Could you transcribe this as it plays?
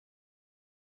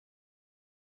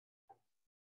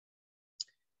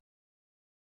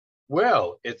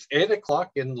Well, it's 8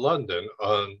 o'clock in London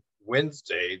on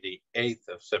Wednesday, the 8th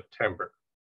of September,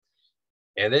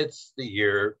 and it's the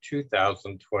year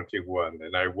 2021.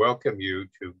 And I welcome you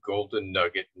to Golden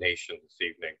Nugget Nation this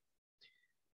evening.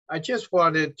 I just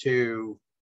wanted to,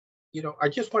 I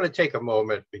just want to take a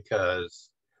moment because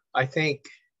I think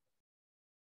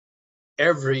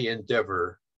every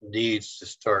endeavor needs to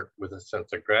start with a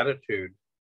sense of gratitude,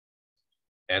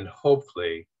 and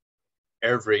hopefully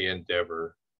every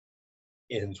endeavor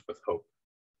ends with hope.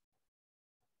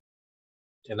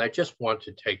 And I just want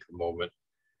to take a moment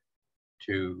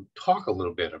to talk a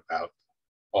little bit about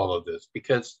all of this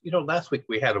because, last week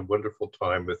we had a wonderful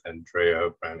time with Andrea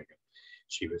Brannigan.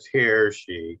 She was here.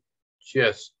 She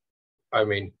just,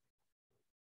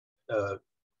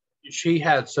 she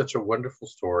had such a wonderful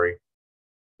story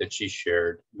that she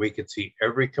shared. We could see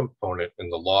every component in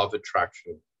the law of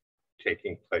attraction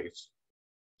taking place.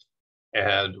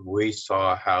 And we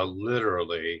saw how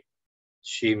literally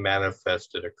she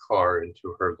manifested a car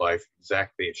into her life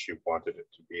exactly as she wanted it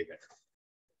to be there.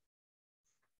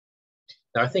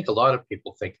 Now, I think a lot of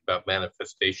people think about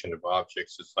manifestation of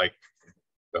objects as like,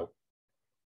 well,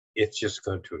 it's just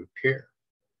going to appear.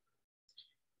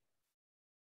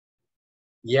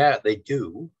 Yeah, they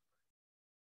do.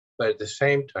 But at the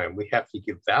same time, we have to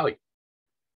give value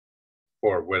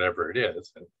for whatever it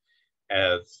is. And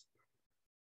as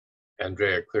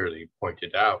Andrea clearly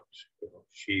pointed out,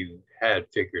 she had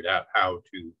figured out how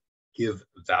to give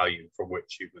value for what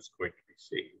she was going to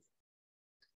receive.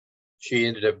 She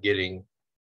ended up getting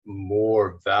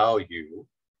more value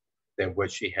than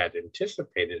what she had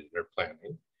anticipated in her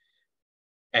planning.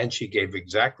 And she gave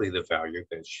exactly the value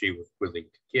that she was willing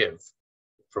to give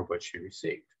for what she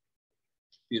received.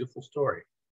 Beautiful story.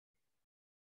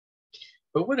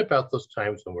 But what about those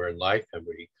times when we're in life and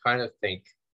we kind of think,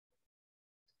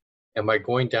 am I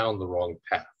going down the wrong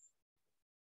path?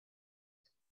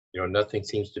 Nothing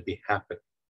seems to be happening.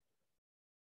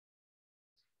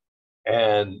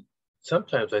 And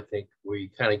sometimes I think we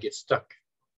kind of get stuck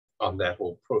on that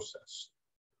whole process.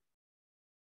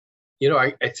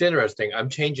 It's interesting. I'm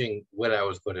changing what I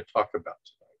was going to talk about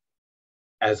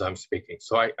tonight as I'm speaking.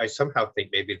 So I somehow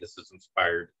think maybe this is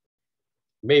inspired.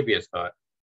 Maybe it's not.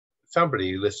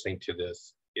 Somebody listening to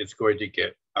this is going to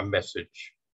get a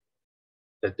message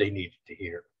that they needed to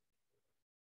hear,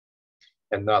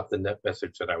 and not the net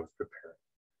message that I was preparing.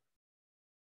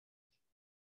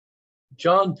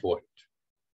 Jon Voight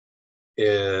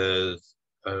is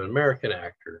an American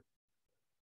actor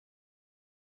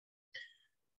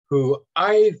who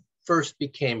I first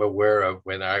became aware of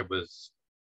when I was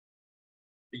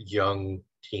a young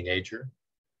teenager.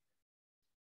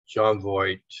 Jon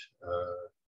Voight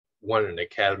won an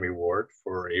Academy Award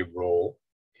for a role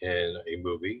in a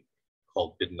movie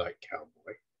called Midnight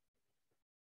Cowboy.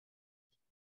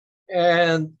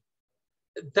 And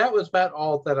that was about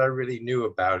all that I really knew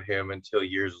about him until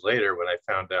years later when I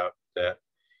found out that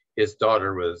his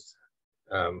daughter was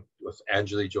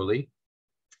Angelina Jolie,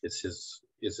 is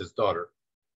his daughter.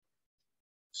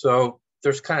 So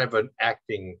there's kind of an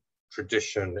acting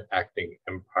tradition, acting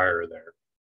empire there.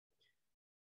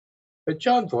 But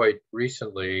Jon Voight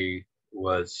recently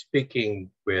was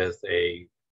speaking with a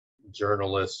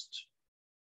journalist,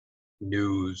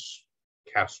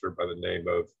 newscaster by the name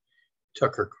of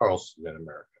Tucker Carlson in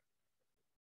America.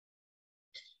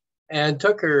 And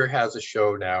Tucker has a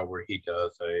show now where he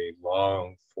does a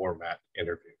long format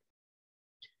interview.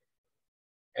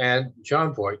 And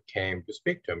Jon Voight came to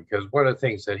speak to him because one of the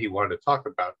things that he wanted to talk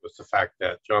about was the fact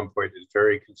that Jon Voight is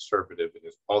very conservative in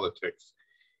his politics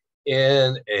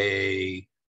in a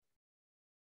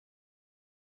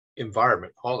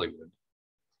environment, Hollywood,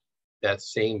 that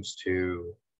seems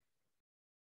to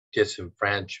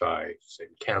disenfranchise and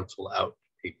cancel out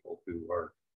people who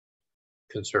are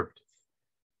conservative.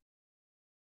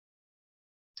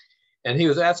 And he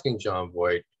was asking Jon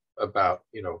Voight about,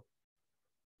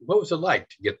 what was it like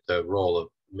to get the role of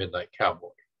Midnight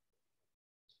Cowboy?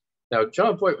 Now,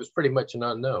 Jon Voight was pretty much an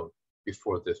unknown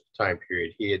before this time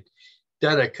period. He had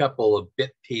done a couple of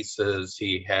bit pieces.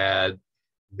 He had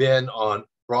been on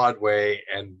Broadway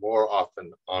and more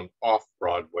often on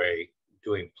off-Broadway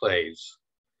doing plays.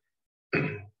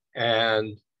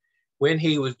 And when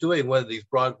he was doing one of these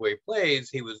Broadway plays,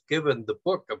 he was given the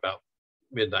book about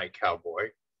Midnight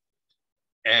Cowboy.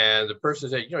 And the person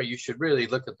said, you should really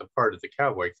look at the part of the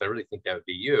cowboy because I really think that would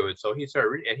be you. And so he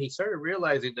started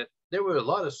realizing that there were a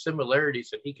lot of similarities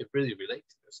that he could really relate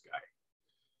to this guy.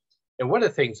 And one of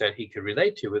the things that he could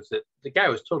relate to is that the guy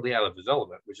was totally out of his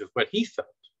element, which is what he felt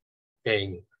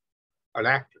being an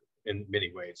actor in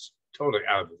many ways, totally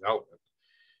out of his element.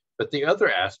 But the other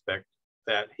aspect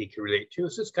that he could relate to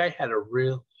is this guy had a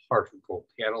real heart of gold.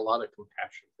 He had a lot of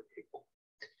compassion for people.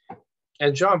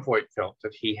 And John Voight felt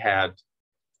that he had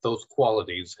those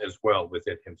qualities as well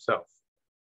within himself.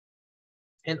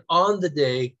 And on the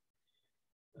day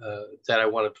that I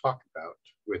want to talk about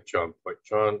with John Voight,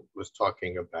 John was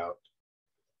talking about,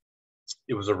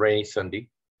 it was a rainy Sunday.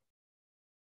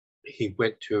 He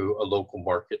went to a local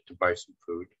market to buy some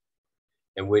food.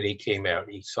 And when he came out,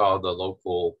 he saw the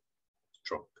local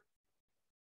drunk.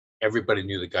 Everybody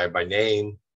knew the guy by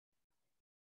name.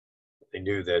 They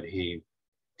knew that he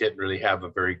didn't really have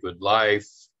a very good life.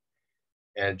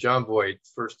 And John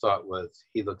Voight's first thought was,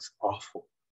 he looks awful.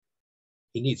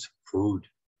 He needs food.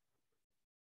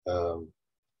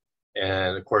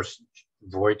 And of course,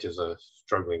 Voight is a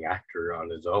struggling actor on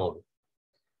his own.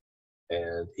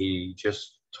 And he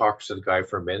just talks to the guy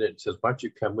for a minute and says, why don't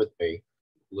you come with me?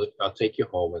 I'll take you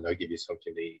home and I'll give you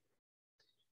something to eat.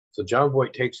 So John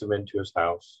Voight takes him into his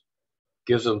house,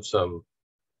 gives him some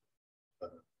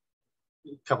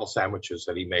couple sandwiches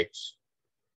that he makes,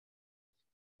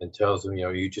 and tells him,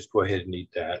 you just go ahead and eat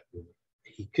that. And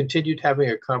he continued having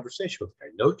a conversation with the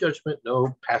guy. No judgment,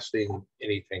 no passing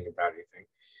anything about anything.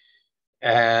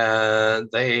 And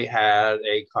they had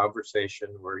a conversation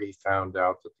where he found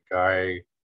out that the guy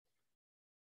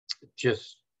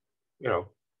just,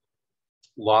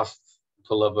 lost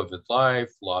the love of his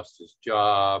life, lost his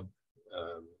job,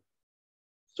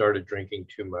 started drinking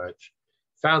too much,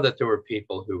 found that there were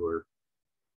people who were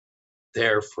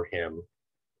there for him.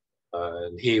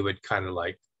 And he would kind of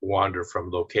like wander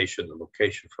from location to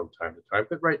location from time to time.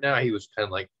 But right now he was kind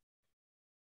of like,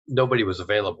 nobody was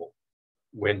available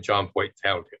when John Voight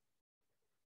found him.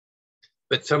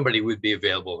 But somebody would be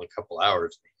available in a couple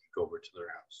hours and he could go over to their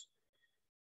house.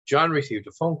 John received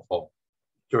a phone call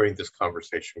during this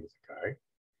conversation with the guy,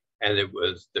 and it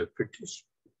was the producer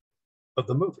of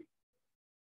the movie,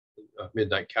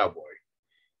 Midnight Cowboy.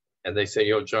 And they said,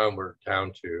 John, we're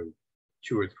down to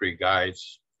 2 or 3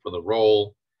 guys for the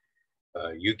role.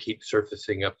 You keep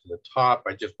surfacing up to the top.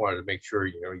 I just wanted to make sure,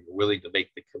 you're willing to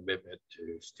make the commitment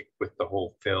to stick with the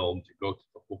whole film, to go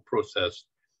through the whole process,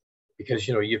 because,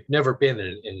 you've never been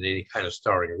in any kind of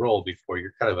starring role before.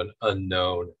 You're kind of an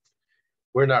unknown.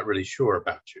 We're not really sure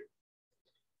about you.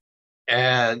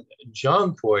 And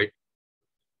John Voight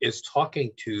is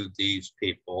talking to these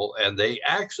people, and they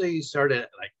actually started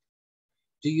like,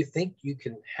 do you think you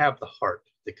can have the heart,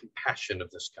 the compassion of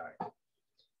this guy?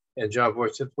 And John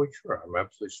Voight said, well, sure, I'm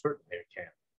absolutely certain I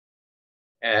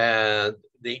can. And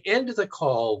the end of the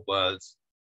call was,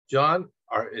 John,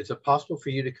 is it possible for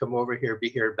you to come over here, be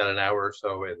here about an hour or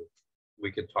so, and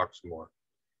we can talk some more?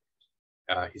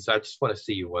 He said, I just want to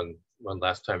see you one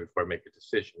last time before I make a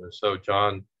decision. And so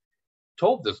John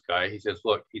told this guy, he says,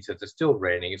 look, he says, it's still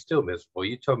raining, it's still miserable.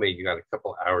 You told me you got a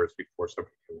couple hours before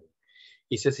somebody comes in.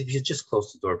 He says, if you just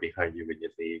close the door behind you when you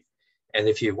leave, and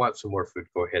if you want some more food,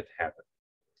 go ahead and have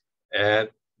it. And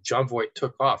John Voight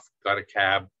took off, got a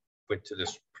cab, went to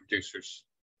this producer's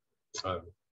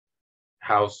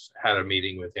house, had a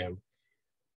meeting with him.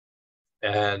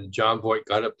 And John Voight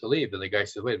got up to leave, and the guy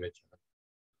said, wait a minute, John,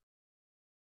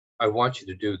 I want you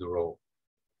to do the role.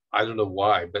 I don't know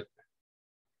why, but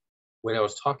when I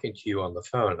was talking to you on the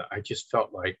phone, I just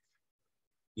felt like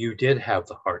you did have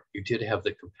the heart, you did have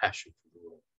the compassion for the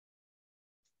role.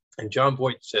 And John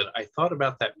Voight said, I thought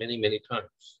about that many, many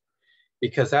times,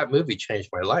 because that movie changed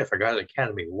my life. I got an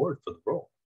Academy Award for the role.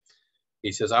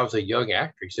 He says, I was a young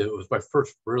actor. He said, it was my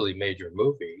first really major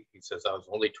movie. He says, I was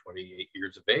only 28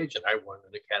 years of age, and I won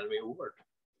an Academy Award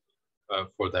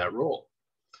for that role.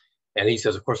 And he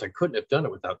says, of course, I couldn't have done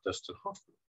it without Dustin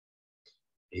Hoffman.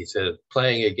 He said,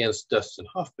 playing against Dustin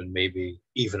Hoffman made me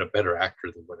even a better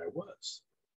actor than what I was.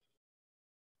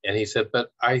 And he said,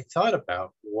 but I thought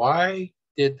about, why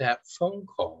did that phone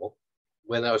call,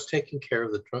 when I was taking care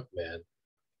of the drunk man,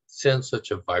 send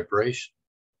such a vibration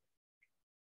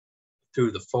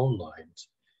through the phone lines,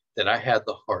 that I had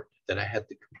the heart, that I had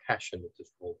the compassion that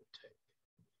this role would take?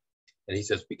 And he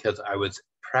says, because I was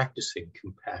practicing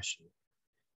compassion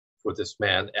for this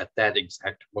man at that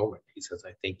exact moment. He says,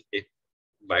 I think it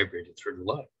vibrated through the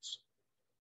lungs.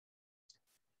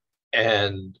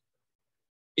 And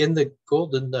in the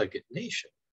Golden Nugget Nation,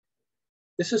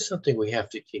 this is something we have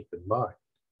to keep in mind.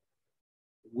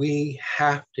 We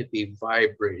have to be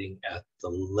vibrating at the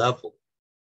level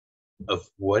of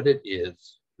what it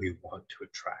is we want to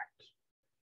attract.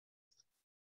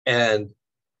 And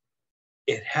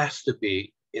it has to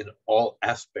be in all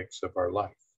aspects of our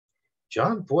life.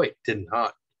 John Voight did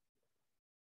not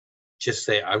just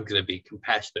say, I'm going to be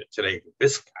compassionate today with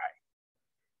this guy.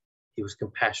 He was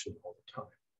compassionate all the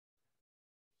time.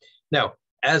 Now,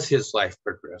 as his life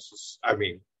progresses, I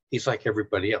mean, he's like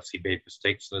everybody else. He made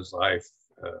mistakes in his life,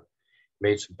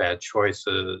 made some bad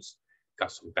choices,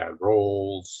 got some bad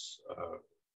roles,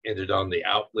 ended on the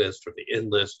out list or the in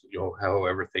list, you know,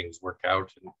 however things work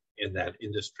out in that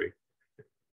industry.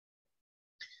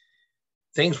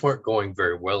 Things weren't going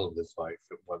very well in his life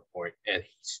at one point, and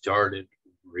he started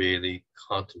really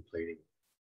contemplating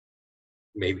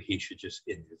maybe he should just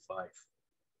end his life.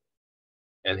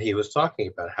 And he was talking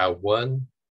about how one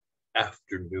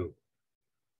afternoon,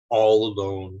 all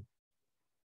alone,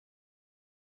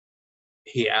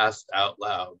 he asked out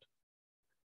loud,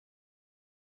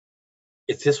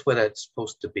 is this what it's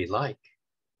supposed to be like?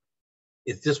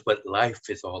 Is this what life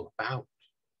is all about?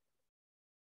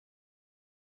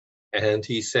 And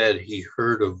he said he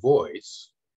heard a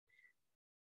voice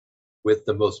with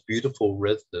the most beautiful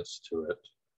resonance to it,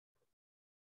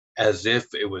 as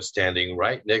if it was standing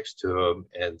right next to him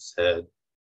and said,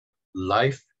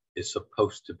 life is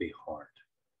supposed to be hard.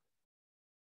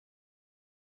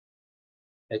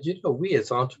 And you know, we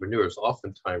as entrepreneurs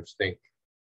oftentimes think,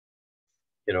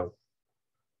 you know,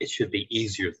 it should be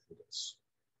easier than this.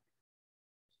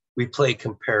 We play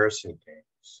comparison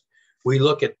games. We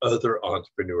look at other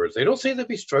entrepreneurs. They don't seem to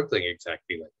be struggling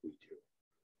exactly like we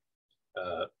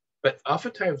do. But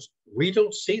oftentimes we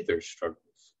don't see their struggles.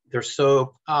 They're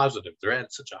so positive. They're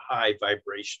at such a high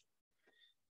vibration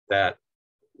that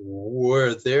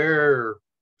where they're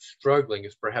struggling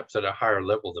is perhaps at a higher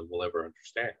level than we'll ever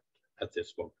understand at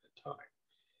this moment in time.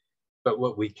 But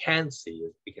what we can see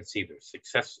is we can see their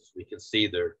successes. We can see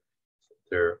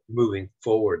they're moving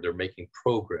forward. They're making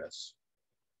progress.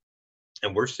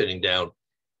 And we're sitting down,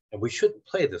 and we shouldn't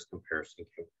play this comparison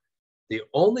game. The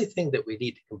only thing that we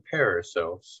need to compare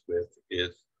ourselves with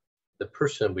is the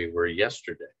person we were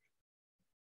yesterday.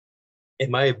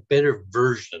 Am I a better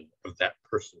version of that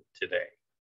person today?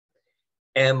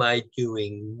 Am I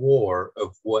doing more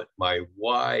of what my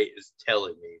why is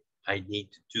telling me I need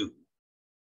to do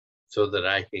so that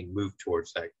I can move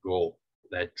towards that goal,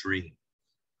 that dream?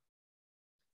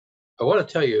 I want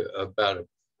to tell you about a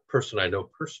person I know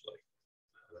personally,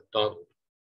 Donald.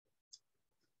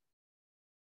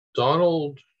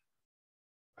 Donald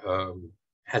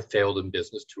had failed in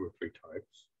business 2 or 3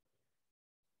 times.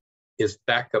 His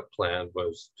backup plan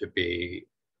was to be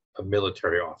a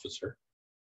military officer.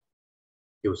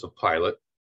 He was a pilot.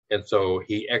 And so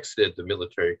he exited the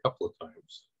military a couple of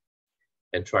times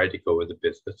and tried to go into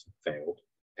business and failed.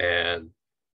 And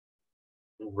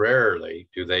rarely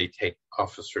do they take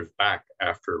officers back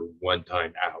after one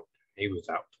time out. He was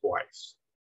out twice.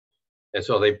 And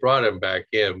so they brought him back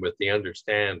in with the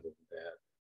understanding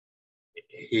that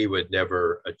he would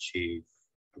never achieve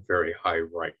a very high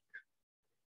rank.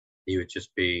 He would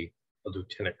just be a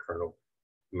lieutenant colonel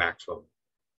maximum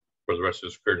for the rest of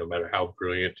his career, no matter how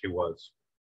brilliant he was.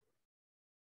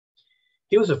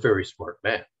 He was a very smart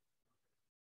man.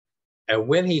 And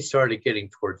when he started getting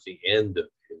towards the end of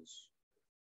his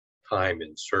time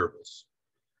in service,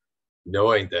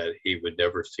 knowing that he would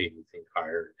never see anything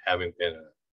higher, having been a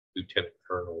lieutenant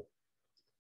colonel,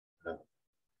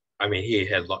 I mean, he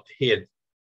had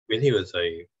when he was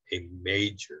a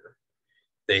major,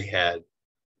 they had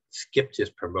skipped his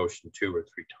promotion 2 or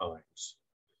 3 times.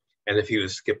 And if he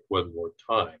was skipped one more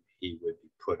time, he would be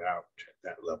put out at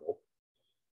that level.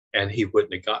 And he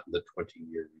wouldn't have gotten the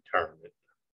 20-year retirement.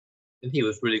 And he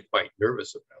was really quite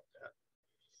nervous about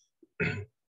that.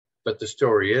 But the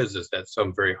story is that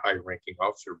some very high-ranking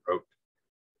officer wrote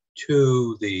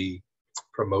to the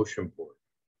promotion board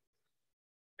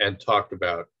and talked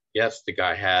about, yes, the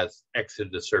guy has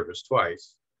exited the service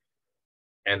twice,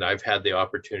 and I've had the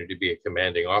opportunity to be a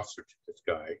commanding officer to this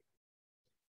guy,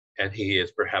 and he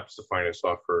is perhaps the finest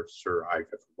officer I've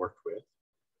ever worked with.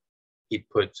 He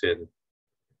puts in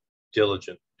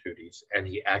diligent duties, and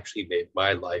he actually made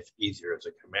my life easier as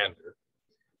a commander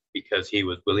because he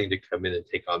was willing to come in and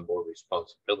take on more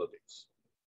responsibilities.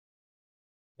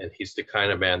 And he's the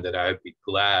kind of man that I'd be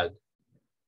glad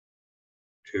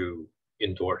to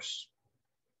endorse.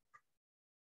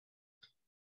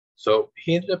 So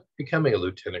he ended up becoming a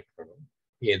lieutenant colonel.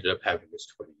 He ended up having his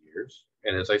 20 years.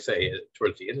 And as I say,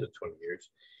 towards the end of the 20 years,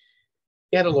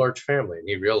 he had a large family, and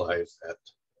he realized that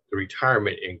the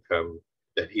retirement income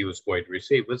that he was going to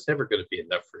receive was never going to be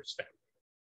enough for his family.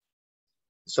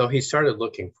 So he started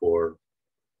looking for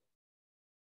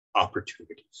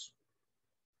opportunities,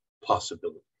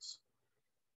 possibilities.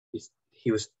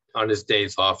 He was on his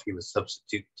days off, he was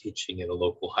substitute teaching in a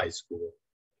local high school.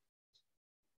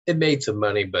 It made some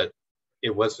money, but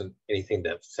it wasn't anything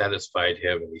that satisfied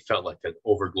him, and he felt like an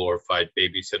overglorified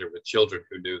babysitter with children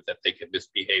who knew that they could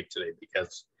misbehave today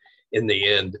because in the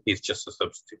end, he's just a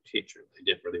substitute teacher. They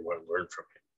didn't really want to learn from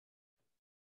him.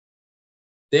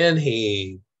 Then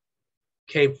he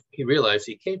realized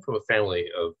he came from a family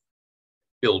of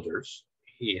builders.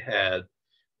 He had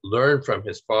learned from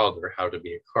his father how to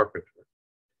be a carpenter.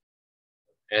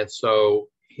 And so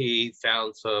he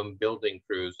found some building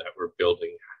crews that were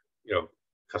building,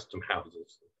 custom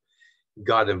houses,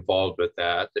 got involved with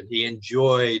that. And he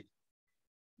enjoyed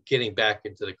getting back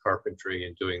into the carpentry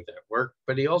and doing that work.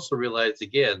 But he also realized,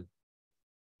 again,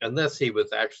 unless he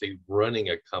was actually running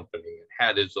a company and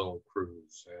had his own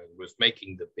crews and was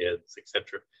making the bids,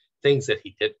 etc., things that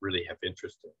he didn't really have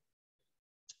interest in,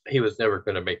 he was never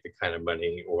going to make the kind of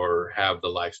money or have the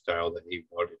lifestyle that he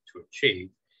wanted to achieve.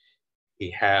 He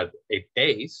had a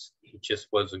base, he just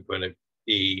wasn't going to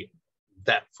be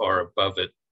that far above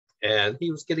it. And he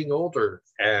was getting older,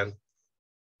 and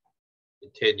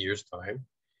in 10 years' time,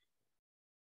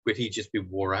 would he just be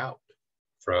wore out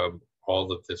from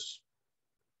all of this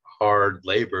hard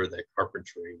labor that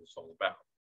carpentry was all about?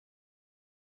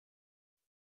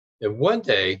 And one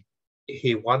day,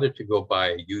 he wanted to go buy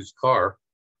a used car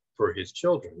for his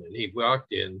children. And he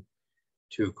walked in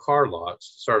to car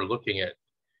lots, started looking at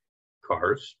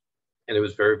cars, and it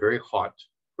was very, very hot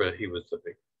where he was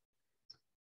living.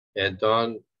 And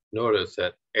Don noticed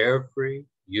that every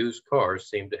used car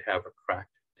seemed to have a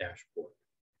cracked dashboard,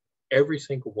 every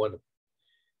single one of them.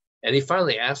 And he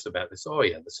finally asked about this. Oh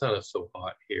yeah, the sun is so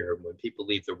hot here. When people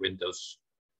leave their windows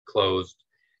closed,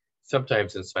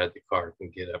 sometimes inside the car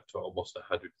can get up to almost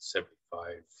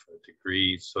 175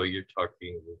 degrees. So you're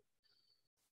talking,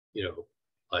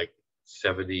 like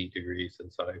 70 degrees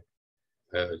inside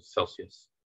Celsius.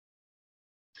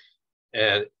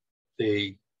 And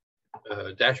the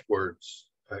dashboards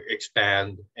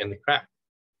expand and they crack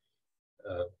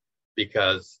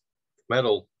because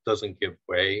metal doesn't give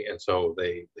way, and so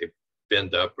they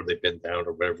bend up or they bend down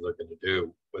or whatever they're going to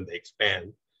do when they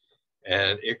expand,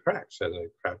 and it cracks, and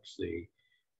it cracks the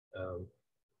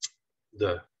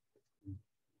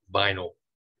vinyl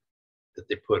that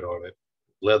they put on it.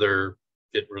 Leather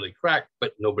didn't really crack,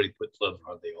 but nobody puts leather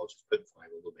on. They all just put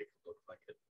vinyl to make it look like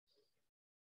it.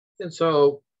 And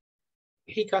so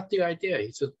he got the idea.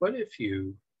 He said, what if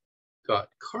you got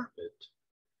carpet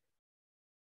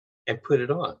and put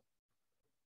it on?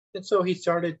 And so he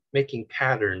started making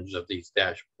patterns of these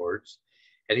dashboards,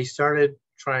 and he started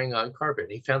trying on carpet.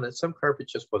 And he found that some carpet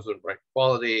just wasn't right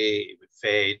quality, it would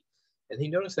fade. And he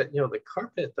noticed that, the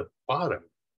carpet at the bottom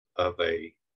of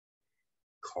a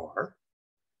car,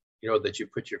 that you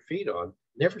put your feet on,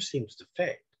 never seems to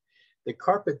fade. The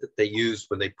carpet that they use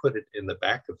when they put it in the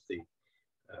back of the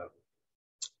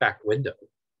back window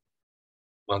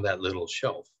on that little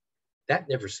shelf, that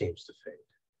never seems to fade.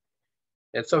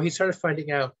 And so he started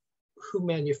finding out who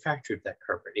manufactured that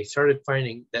carpet. He started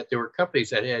finding that there were companies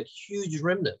that had huge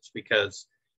remnants because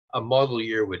a model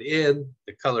year would end,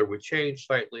 the color would change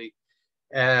slightly,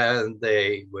 and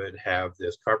they would have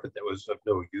this carpet that was of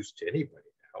no use to anybody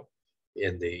now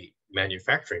in the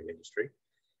manufacturing industry.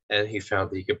 And he found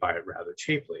that he could buy it rather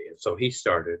cheaply. And so he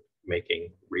started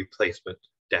making replacement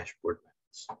dashboard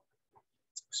mats.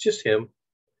 It's just him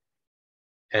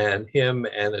and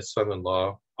his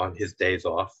son-in-law on his days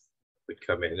off would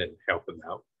come in and help him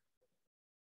out.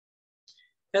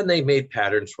 And they made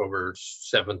patterns for over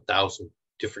 7,000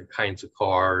 different kinds of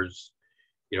cars,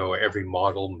 every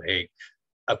model, make,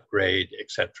 upgrade,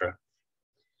 etc.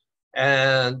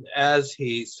 And as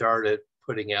he started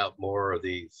putting out more of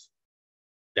these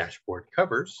dashboard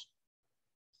covers,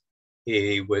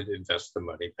 he would invest the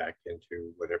money back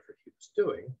into whatever he was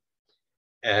doing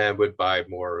and would buy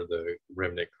more of the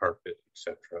remnant carpet,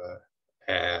 etc.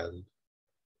 And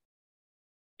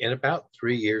in about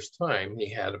 3 years' time, he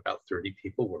had about 30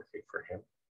 people working for him.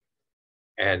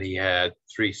 And he had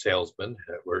 3 salesmen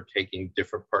that were taking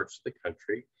different parts of the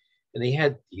country. And he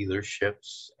had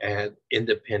dealerships and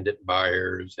independent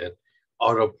buyers and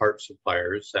auto parts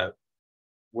suppliers that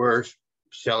were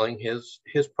selling his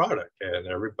product. And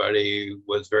everybody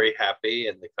was very happy,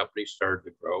 and the company started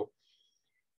to grow.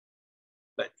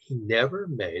 But he never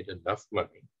made enough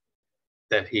money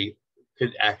that he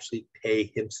could actually pay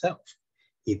himself.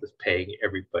 He was paying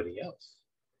everybody else.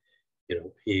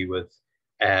 He was,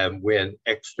 and when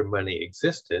extra money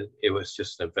existed, it was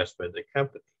just an investment in the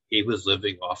company. He was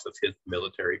living off of his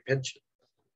military pension.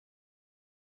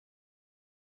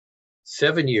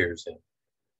 7 years in,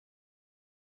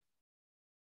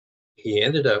 he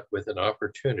ended up with an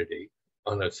opportunity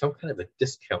on some kind of a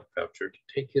discount voucher to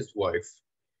take his wife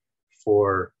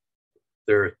for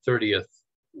their 30th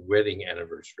wedding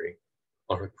anniversary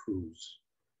on a cruise.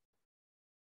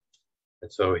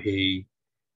 And so he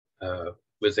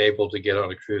was able to get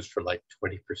on a cruise for like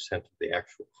 20% of the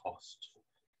actual cost.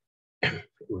 It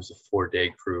was a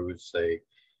 4-day cruise. They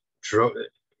drove.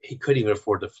 He couldn't even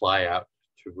afford to fly out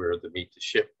to where to meet the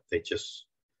ship. They just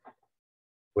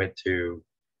went to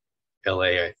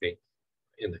LA, I think,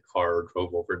 in the car,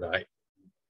 drove overnight,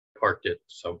 parked it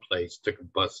someplace, took a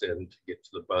bus in to get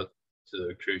to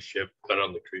the cruise ship, got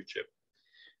on the cruise ship,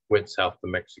 went south to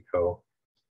Mexico,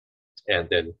 and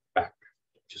then back.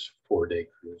 Just a 4-day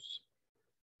cruise.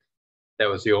 That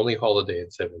was the only holiday in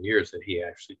 7 years that he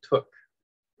actually took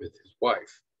with his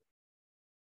wife.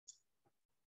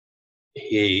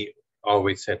 He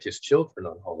always sent his children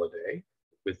on holiday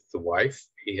with the wife.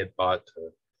 He had bought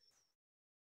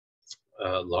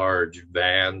a large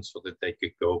van so that they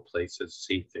could go places,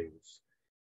 see things.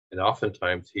 And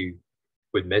oftentimes he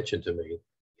would mention to me,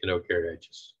 you know, Gary, I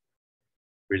just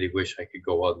really wish I could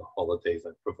go on the holidays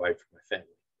I provide for my family.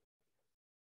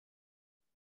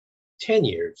 10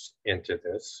 years into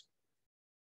this,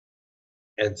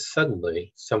 and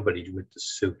suddenly somebody went to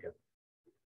sue him.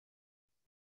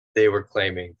 They were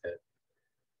claiming that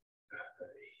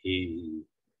he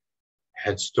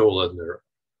had stolen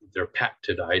their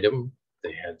patented item.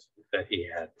 He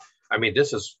had. I mean,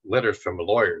 this is letters from a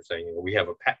lawyer saying, you know, we have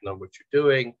a patent on what you're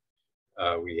doing.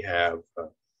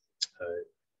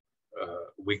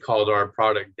 We called our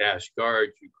product Dash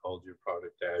Guard. You called your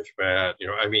product Dash Mat. You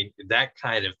know, I mean, that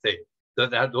kind of thing.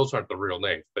 Those aren't the real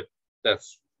names, but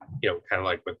that's, you know, kind of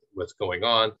like what's going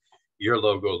on. Your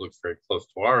logo looks very close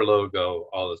to our logo.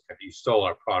 All this kind of, you stole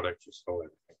our product. You stole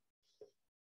everything.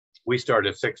 We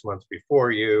started 6 months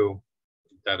before you.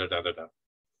 Da da da da da.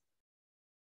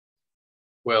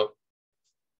 Well,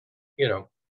 you know,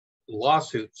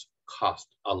 lawsuits cost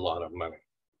a lot of money,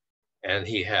 and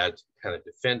he had to kind of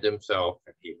defend himself.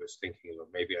 And he was thinking, well,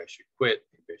 maybe I should quit.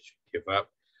 Maybe I should give up.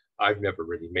 I've never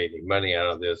really made any money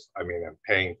out of this. I mean, I'm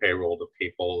paying payroll to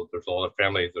people. There's a lot of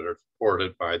families that are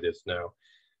supported by this now.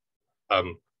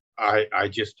 I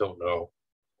just don't know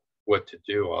what to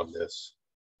do on this.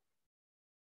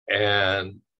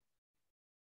 And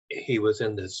he was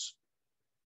in this,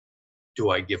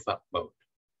 do I give up mode?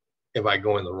 Am I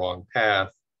going the wrong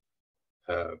path?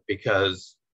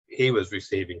 Because he was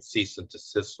receiving cease and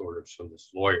desist orders from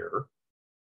this lawyer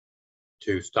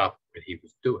to stop what he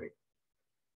was doing.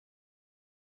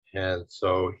 And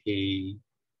so he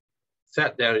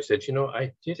sat down and said, you know,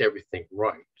 I did everything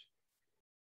right.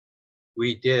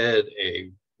 We did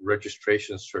a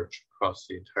registration search across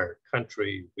the entire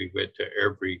country. We went to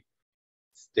every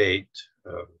state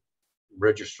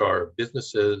registrar of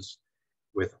businesses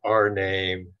with our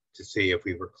name to see if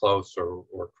we were close or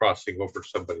crossing over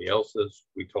somebody else's.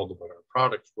 We told them what our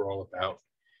products were all about.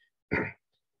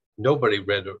 Nobody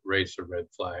raised a red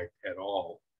flag at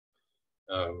all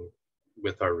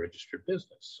with our registered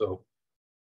business. So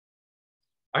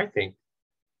I think,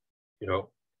 you know,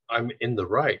 I'm in the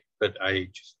right, but I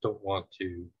just don't want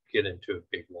to get into a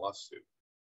big lawsuit.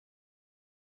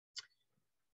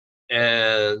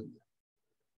 And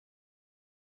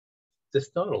this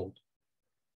Donald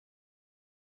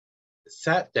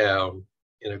sat down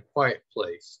in a quiet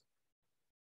place,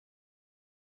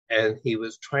 and he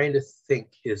was trying to think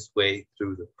his way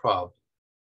through the problem.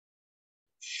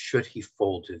 Should he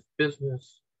fold his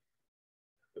business?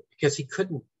 Because he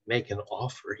couldn't make an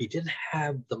offer. He didn't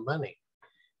have the money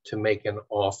to make an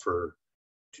offer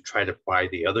to try to buy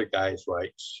the other guy's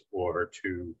rights, or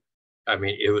to, I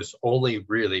mean, it was only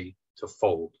really to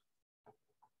fold.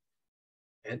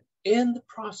 And in the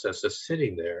process of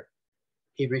sitting there,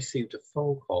 he received a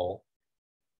phone call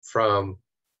from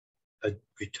a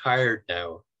retired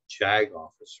now JAG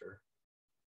officer.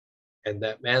 And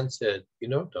that man said, you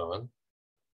know, Don,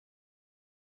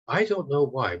 I don't know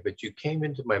why, but you came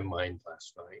into my mind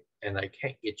last night and I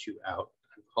can't get you out.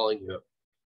 I'm calling you up.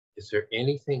 Is there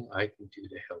anything I can do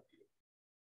to help you?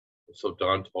 And so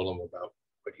Don told him about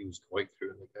what he was going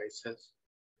through. And the guy says,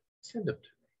 send him to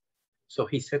me. So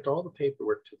he sent all the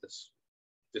paperwork to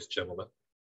this gentleman,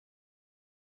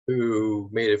 who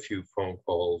made a few phone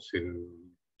calls, who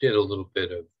did a little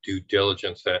bit of due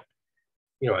diligence that,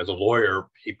 you know, as a lawyer,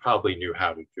 he probably knew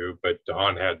how to do, but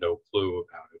Don had no clue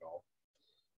about it all.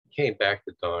 He came back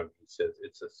to Don. He says,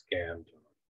 it's a scam,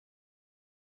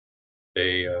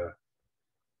 Don.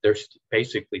 They're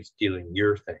basically stealing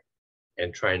your thing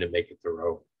and trying to make it their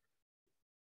own.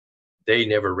 They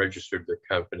never registered their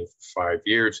company for 5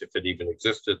 years, if it even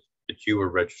existed, but you were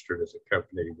registered as a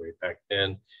company way back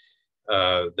then.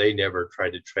 They never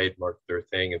tried to trademark their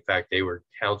thing. In fact, they were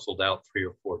counseled out 3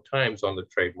 or 4 times on the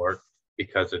trademark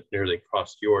because it nearly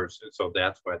cost yours. And so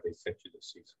that's why they sent you the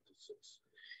cease and desist.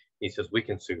 He says, we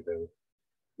can sue them.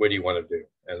 What do you want to do?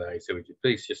 And I said, would you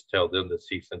please just tell them to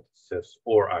cease and desist,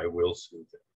 or I will sue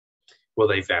them. Well,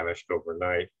 they vanished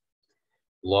overnight.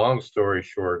 Long story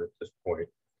short, at this point,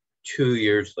 2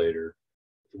 years later,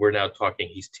 we're now talking,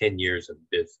 he's 10 years in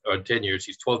business, 10 years,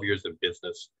 he's 12 years in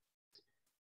business.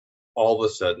 All of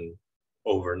a sudden,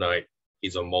 overnight,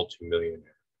 he's a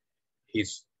multimillionaire.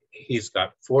 He's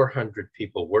got 400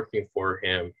 people working for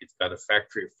him. He's got a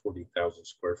factory of 40,000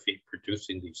 square feet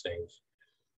producing these things.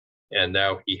 And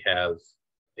now he has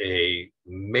a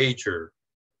major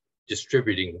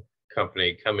distributing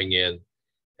company coming in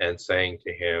and saying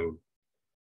to him,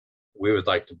 we would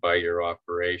like to buy your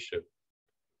operation.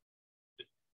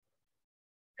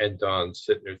 And Don's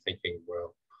sitting there thinking,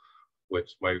 well,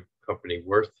 what's my company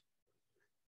worth?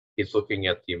 He's looking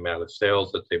at the amount of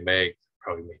sales that they make,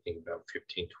 probably making about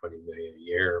 15, 20 million a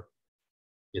year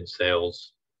in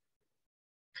sales.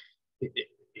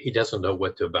 He doesn't know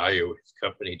what to value his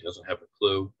company, doesn't have a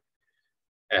clue.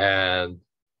 And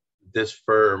this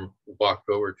firm walked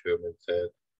over to him and said,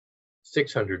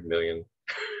 600 million,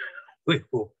 we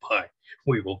will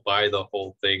buy the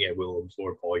whole thing and we'll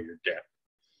absorb all your debt.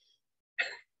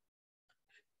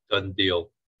 Done deal.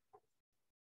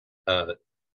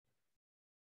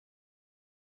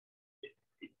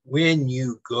 When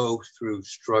you go through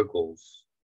struggles,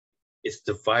 it's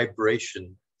the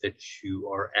vibration that you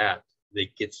are at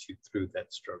that gets you through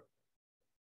that struggle.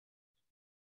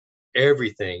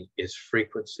 Everything is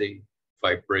frequency,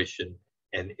 vibration,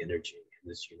 and energy in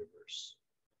this universe.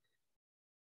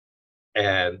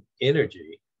 And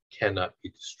energy cannot be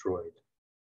destroyed.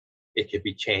 It can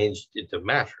be changed into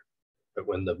matter, but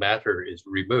when the matter is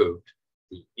removed,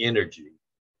 the energy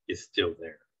is still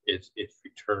there. It's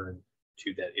returned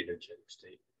to that energetic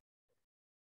state.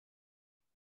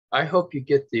 I hope you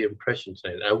get the impression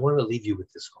tonight. I want to leave you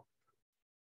with this hope.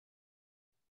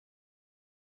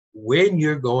 When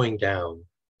you're going down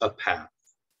a path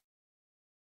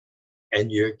and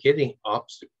you're getting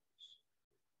obstacles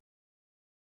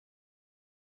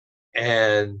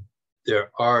and there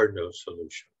are no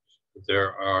solutions,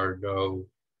 there are no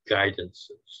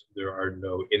guidances, there are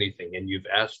no anything, and you've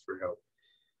asked for help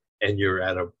and you're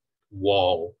at a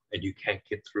wall and you can't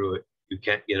get through it, you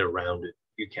can't get around it,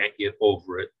 you can't get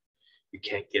over it, you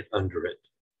can't get under it.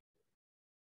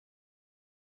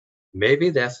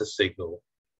 Maybe that's a signal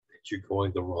that you're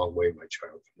going the wrong way, my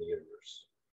child, from the universe.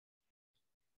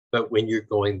 But when you're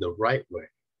going the right way,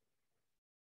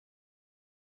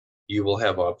 you will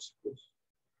have obstacles,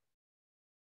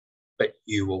 but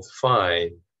you will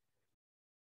find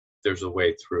there's a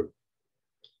way through.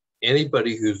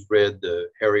 Anybody who's read the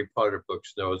Harry Potter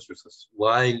books knows there's a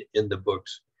line in the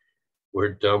books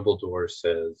where Dumbledore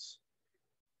says,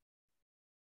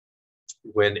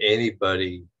 when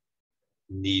anybody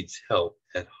needs help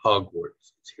at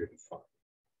Hogwarts, it's here to find.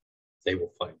 They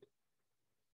will find it.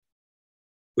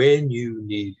 When you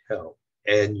need help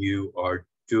and you are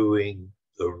doing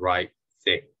the right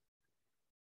thing,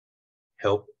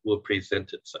 help will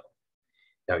present itself.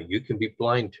 Now, you can be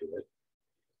blind to it.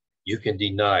 You can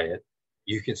deny it.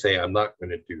 You can say, I'm not going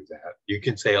to do that. You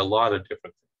can say a lot of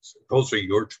different things. Those are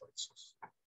your choices.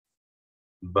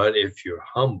 But if you're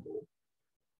humble,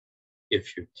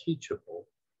 if you're teachable,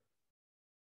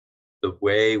 the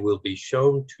way will be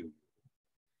shown to you.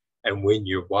 And when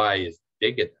your why is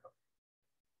big enough,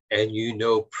 and you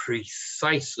know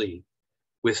precisely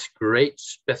with great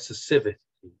specificity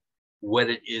what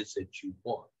it is that you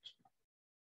want,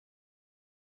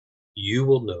 you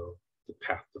will know the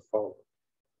path to follow.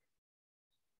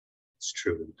 It's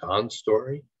true in Don's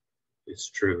story. It's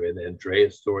true in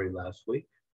Andrea's story last week.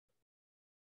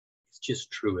 It's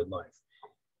just true in life.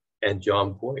 And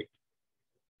John Boyd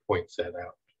points that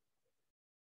out.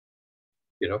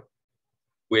 You know,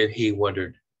 when he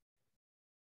wondered,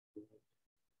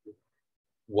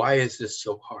 why is this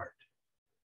so hard?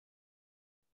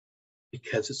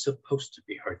 Because it's supposed to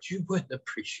be hard. You wouldn't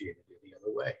appreciate it any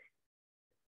other way.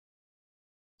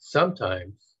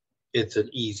 Sometimes it's an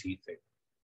easy thing.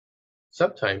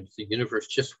 Sometimes the universe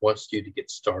just wants you to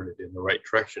get started in the right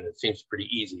direction. It seems pretty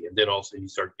easy, and then all of a sudden you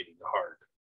start getting the hard.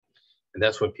 And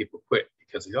that's when people quit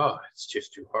because they, it's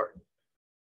just too hard.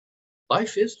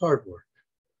 Life is hard work.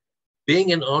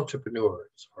 Being an entrepreneur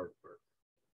is hard work.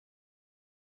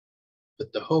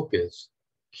 But the hope is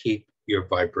keep your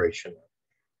vibration up.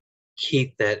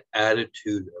 Keep that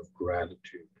attitude of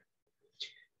gratitude.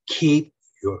 Keep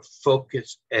your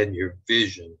focus and your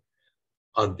vision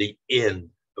on the end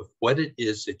of what it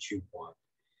is that you want,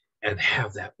 and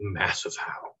have that massive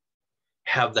how.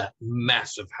 Have that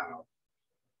massive how.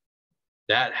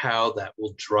 That how that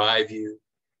will drive you.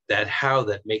 That how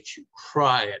that makes you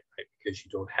cry at night because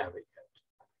you don't have it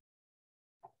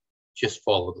yet. just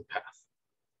follow the path.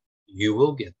 You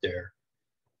will get there.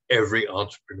 Every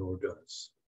entrepreneur does.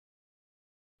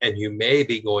 And you may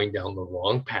be going down the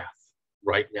wrong path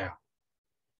right now.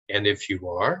 And if you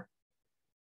are,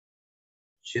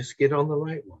 just get on the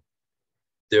right one.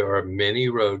 There are many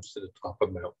roads to the top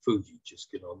of Mount Fuji.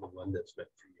 Just get on the one that's meant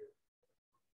for you.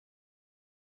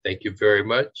 Thank you very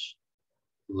much.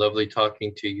 Lovely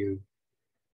talking to you.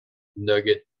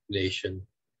 Nugget Nation,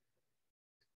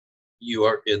 you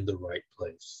are in the right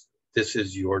place. This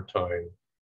is your time.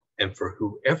 And for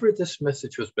whoever this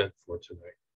message was meant for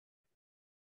tonight,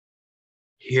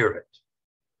 hear it,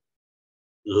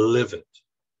 live it,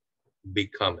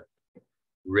 become it.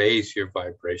 Raise your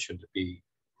vibration to be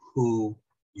who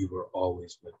you were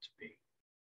always meant to be.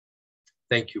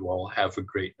 Thank you all. Have a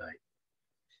great night.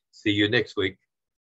 See you next week.